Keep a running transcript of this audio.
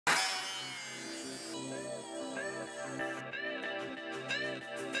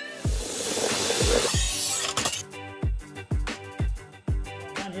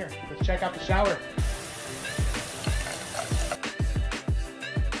check out the shower.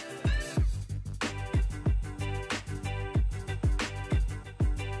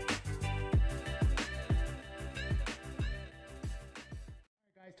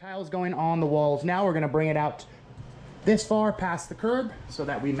 Guys, tiles going on the walls. Now we're gonna bring it out this far past the curb so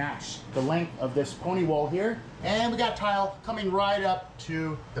that we match the length of this pony wall here. And we got tile coming right up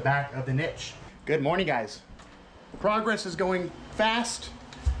to the back of the niche. Good morning, guys. Progress is going fast.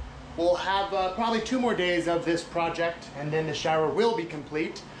 We'll have probably 2 more days of this project and then the shower will be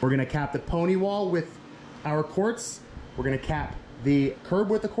complete. We're gonna cap the pony wall with our quartz. We're gonna cap the curb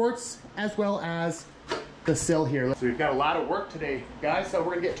with the quartz as well as the sill here. So we've got a lot of work today, guys, so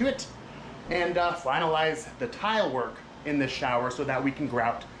we're gonna get to it and finalize the tile work in the shower so that we can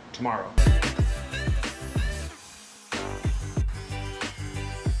grout tomorrow.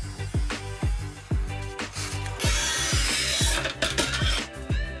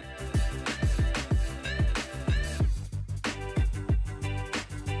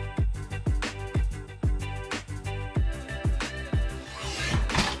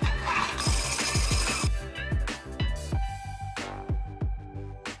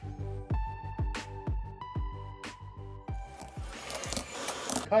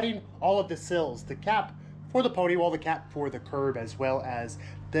 Cutting all of the sills, the cap for the pony wall, the cap for the curb, as well as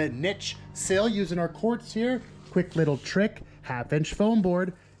the niche sill using our quartz here. Quick little trick, 1/2-inch foam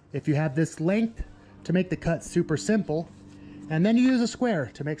board. If you have this length to make the cut super simple, and then you use a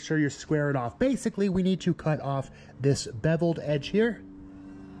square to make sure you square it off. Basically, we need to cut off this beveled edge here.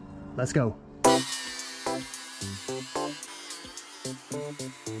 Let's go.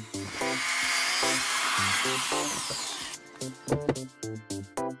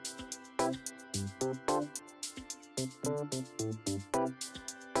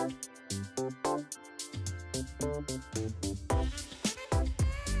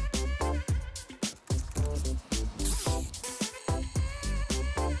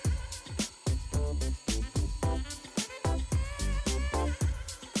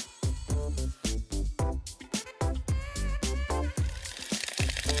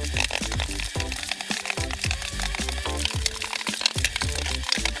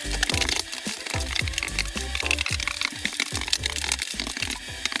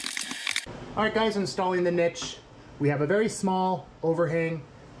 All right, guys, installing the niche. We have a very small overhang,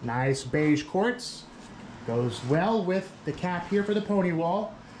 nice beige quartz. Goes well with the cap here for the pony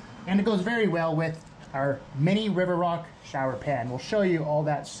wall, and it goes very well with our mini River Rock shower pan. We'll show you all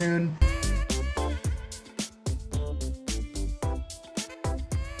that soon.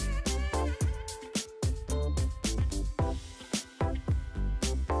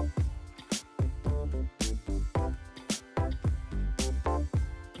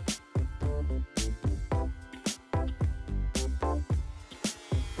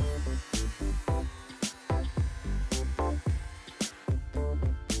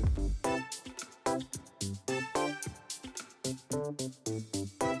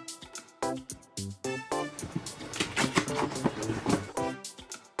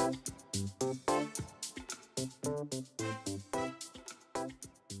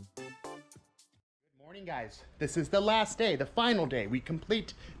 Morning, guys. This is the last day, the final day. We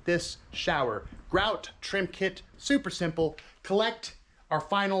complete this shower. Grout, trim kit, super simple. Collect our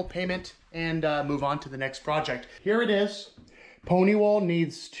final payment and move on to the next project. Here it is. Pony wall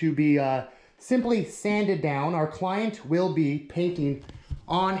needs to be simply sanded down. Our client will be painting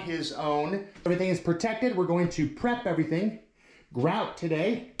on his own. Everything is protected. We're going to prep everything. Grout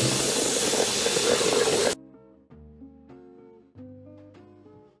today.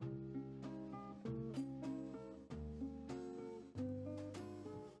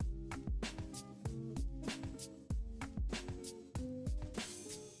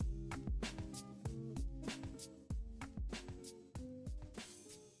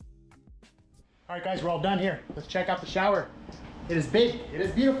 All right, guys, we're all done here. Let's check out the shower. It is big, it is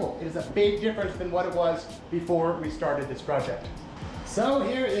beautiful. It is a big difference than what it was before we started this project. So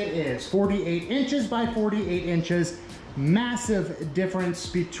here it is, 48 inches by 48 inches. Massive difference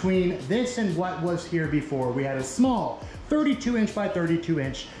between this and what was here before. We had a small 32 inch by 32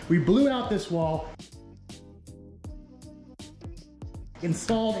 inch. We blew out this wall,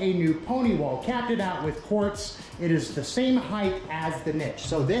 installed a new pony wall, capped it out with quartz. It is the same height as the niche.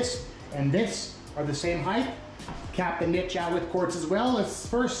 So this and this are the same height. Cap the niche out with quartz as well. Let's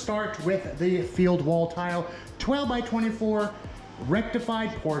first start with the field wall tile. 12 by 24 rectified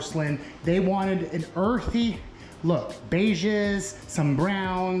porcelain. They wanted an earthy look. Beiges, some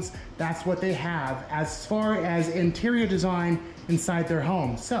browns, that's what they have as far as interior design inside their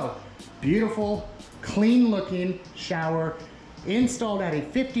home. So beautiful, clean looking shower. Installed at a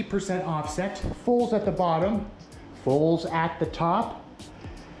 50% offset, fulls at the bottom, fulls at the top.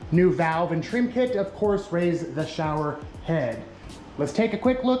 New valve and trim kit, of course, raise the shower head. Let's take a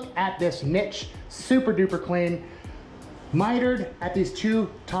quick look at this niche, super duper clean. Mitered at these two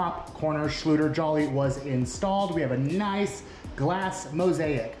top corners, Schluter Jolly was installed. We have a nice glass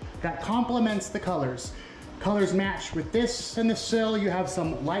mosaic that complements the colors. Colors match with this and the sill. You have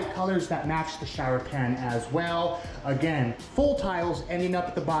some light colors that match the shower pan as well. Again, full tiles ending up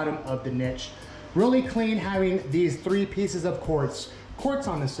at the bottom of the niche. Really clean having these three pieces of quartz. Quartz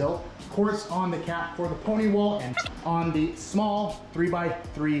on the sill, quartz on the cap for the pony wall, and on the small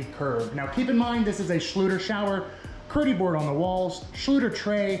 3x3 curb. Now keep in mind, this is a Schluter shower, Curdy board on the walls, Schluter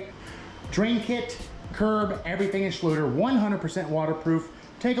tray, drain kit, curb, everything is Schluter, 100% waterproof.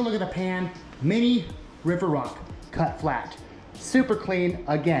 Take a look at the pan, mini River Rock cut flat. Super clean.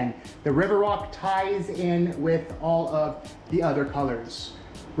 Again, the River Rock ties in with all of the other colors.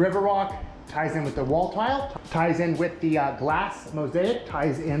 River Rock ties in with the wall tile, ties in with the glass mosaic,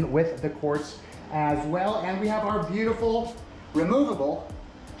 ties in with the quartz as well. And we have our beautiful removable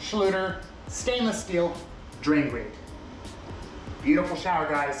Schluter stainless steel drain grate. Beautiful shower,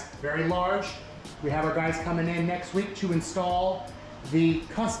 guys, very large. We have our guys coming in next week to install the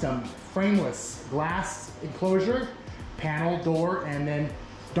custom frameless glass enclosure, panel, door, and then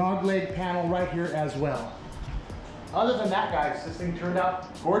dog leg panel right here as well. Other than that, guys, this thing turned out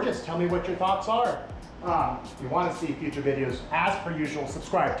gorgeous. Tell me what your thoughts are. If you want to see future videos, as per usual,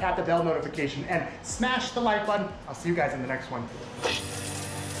 subscribe, tap the bell notification, and smash the like button. I'll see you guys in the next one.